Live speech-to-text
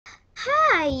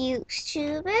Hi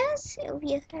YouTubers, if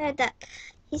you heard that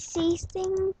hissy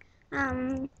thing,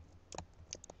 I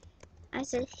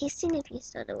said hissing if you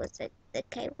thought it was the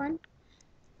K one.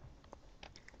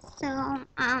 So,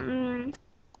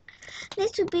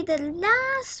 this will be the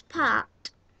last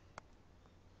part.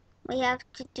 We have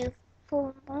to do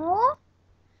 4 more.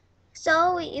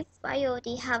 So if I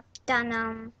already have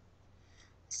done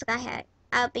Sky High,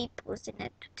 I'll be pausing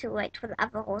it to wait for the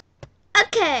other horse.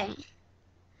 Okay.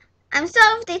 I'm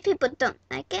sorry if these people don't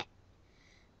like it.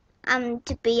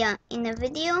 To be in a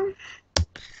video,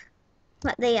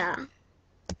 but they are.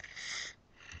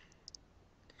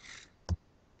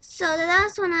 So the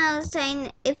last one I was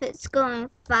saying if it's going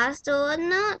faster or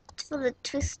not for the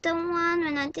twister one.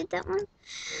 When I did that one,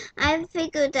 I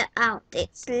figured it out.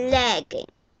 It's lagging.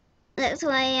 That's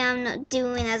why I'm not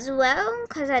doing as well,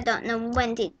 because I don't know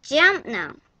when to jump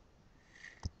now.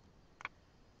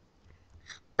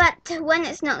 But when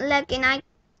it's not lagging, I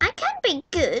can be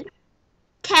good.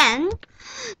 Can.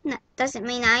 That doesn't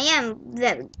mean I am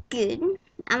very good.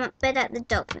 I'm better at the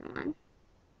dolphin one.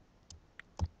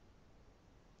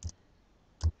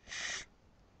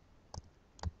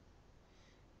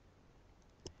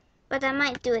 But I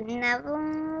might do another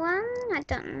one. I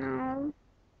don't know.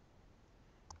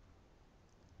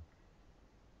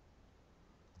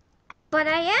 But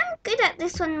I am good at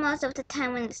this one most of the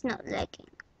time when it's not lagging.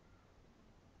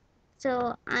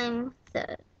 So I'm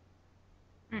third.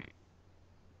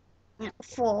 No,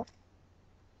 fourth.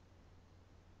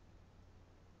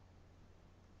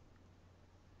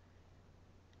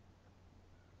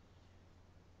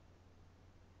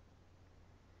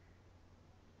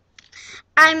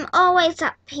 I'm always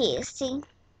up here, see?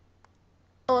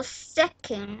 Or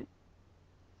second.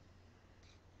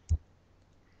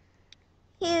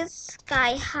 Here's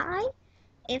Sky High.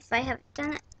 If I have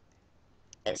done it.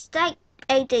 It's like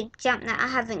a big jump that I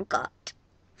haven't got.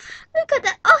 Look at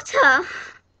the otter!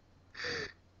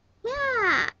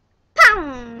 Yeah!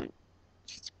 Pound!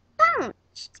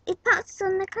 Bounce! It bounces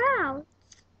on the clouds.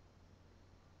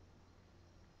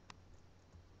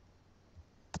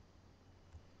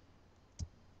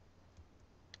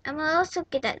 I'm also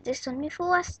good at this one.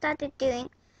 Before I started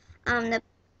doing all the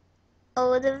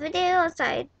videos,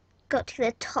 I got to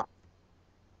the top.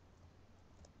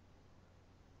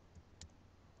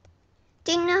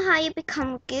 Do you know how you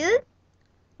become good?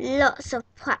 Lots of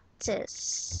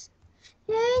practice.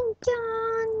 And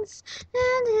dance,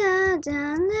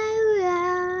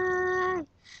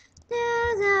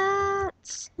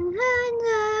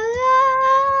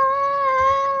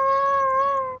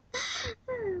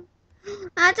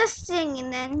 I'll just sing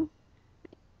and then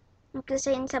because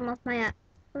in some of my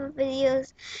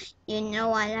videos, you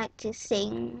know I like to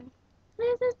sing.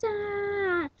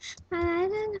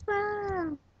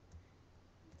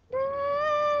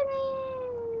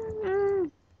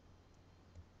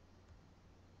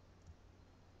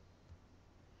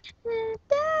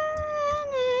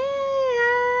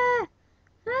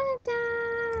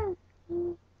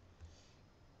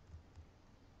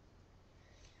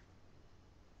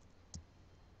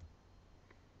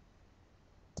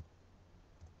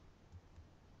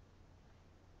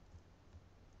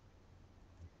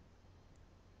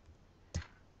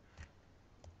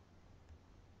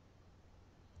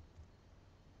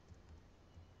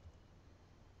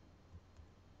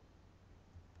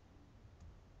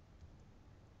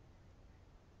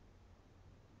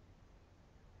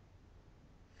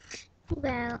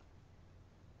 Well,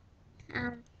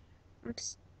 I'm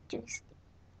still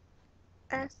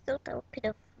I thought I could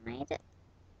have made it.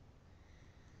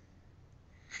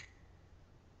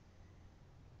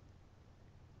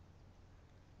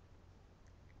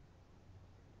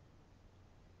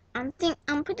 I'm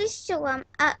pretty sure I'm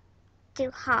up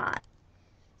too hard.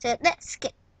 So let's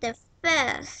get the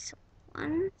first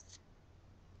one.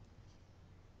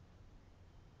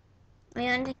 We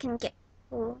only can get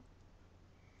 4.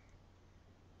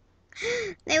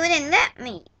 They wouldn't let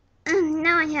me.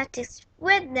 Now I have to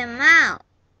spread them out.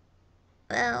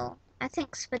 Well, I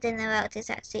think spreading them out is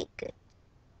actually good.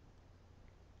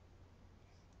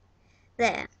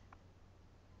 There.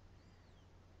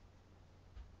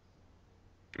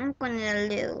 I'm gonna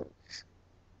lose.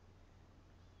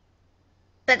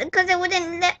 But because they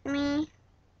wouldn't let me.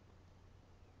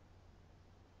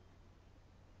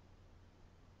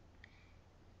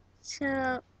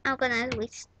 So I'm gonna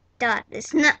restart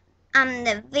this. Not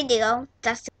the video.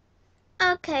 Just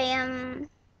okay. I'm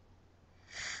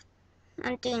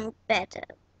doing better.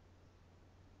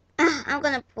 I'm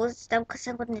gonna pause them because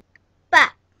I'm gonna.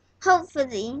 But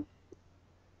hopefully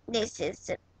this is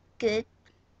good.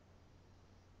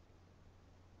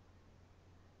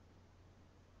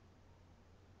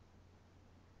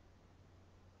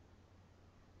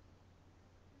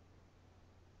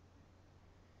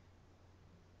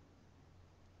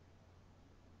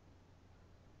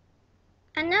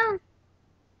 I know.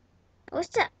 I wish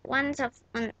that ones up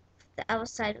on the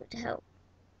outside would help.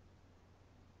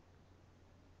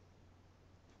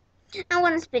 I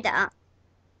want to speed it up.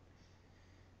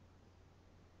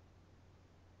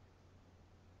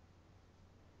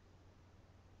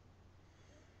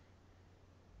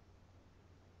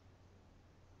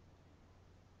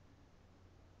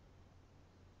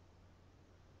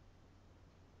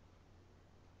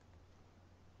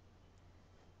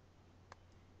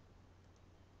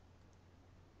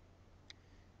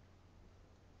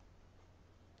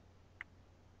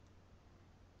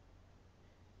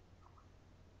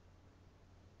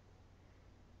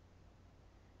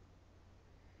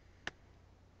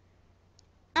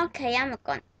 Okay, I'm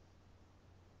gone.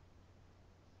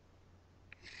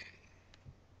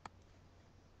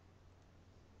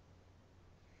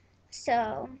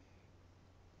 So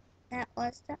that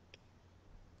was that.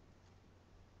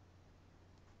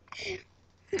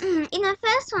 In the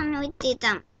first one we did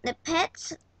the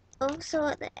pets,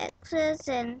 also the extras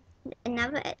and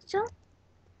another extra.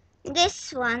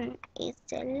 This one is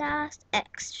the last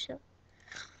extra.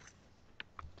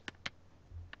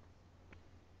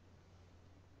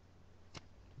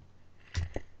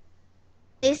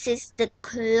 This is the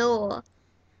claw.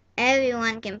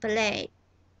 Everyone can play.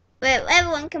 Well,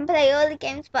 everyone can play all the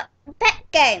games but pet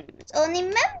games. Only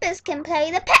members can play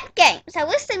the pet games. I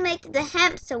wish they made the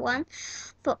hamster one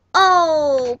for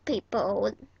all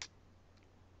people.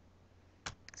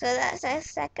 So that's a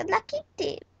second lucky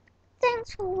tip.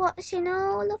 Thanks for watching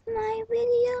all of my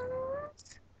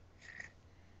videos.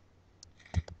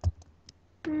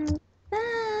 Bye.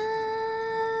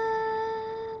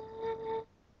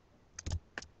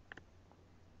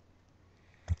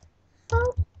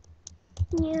 Hope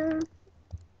you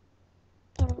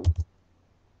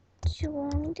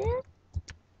enjoyed it.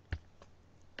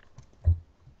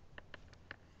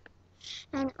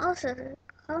 And also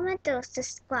comment or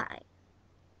subscribe.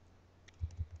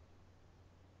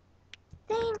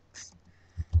 Thanks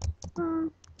for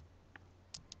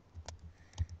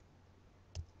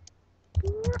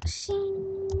watching.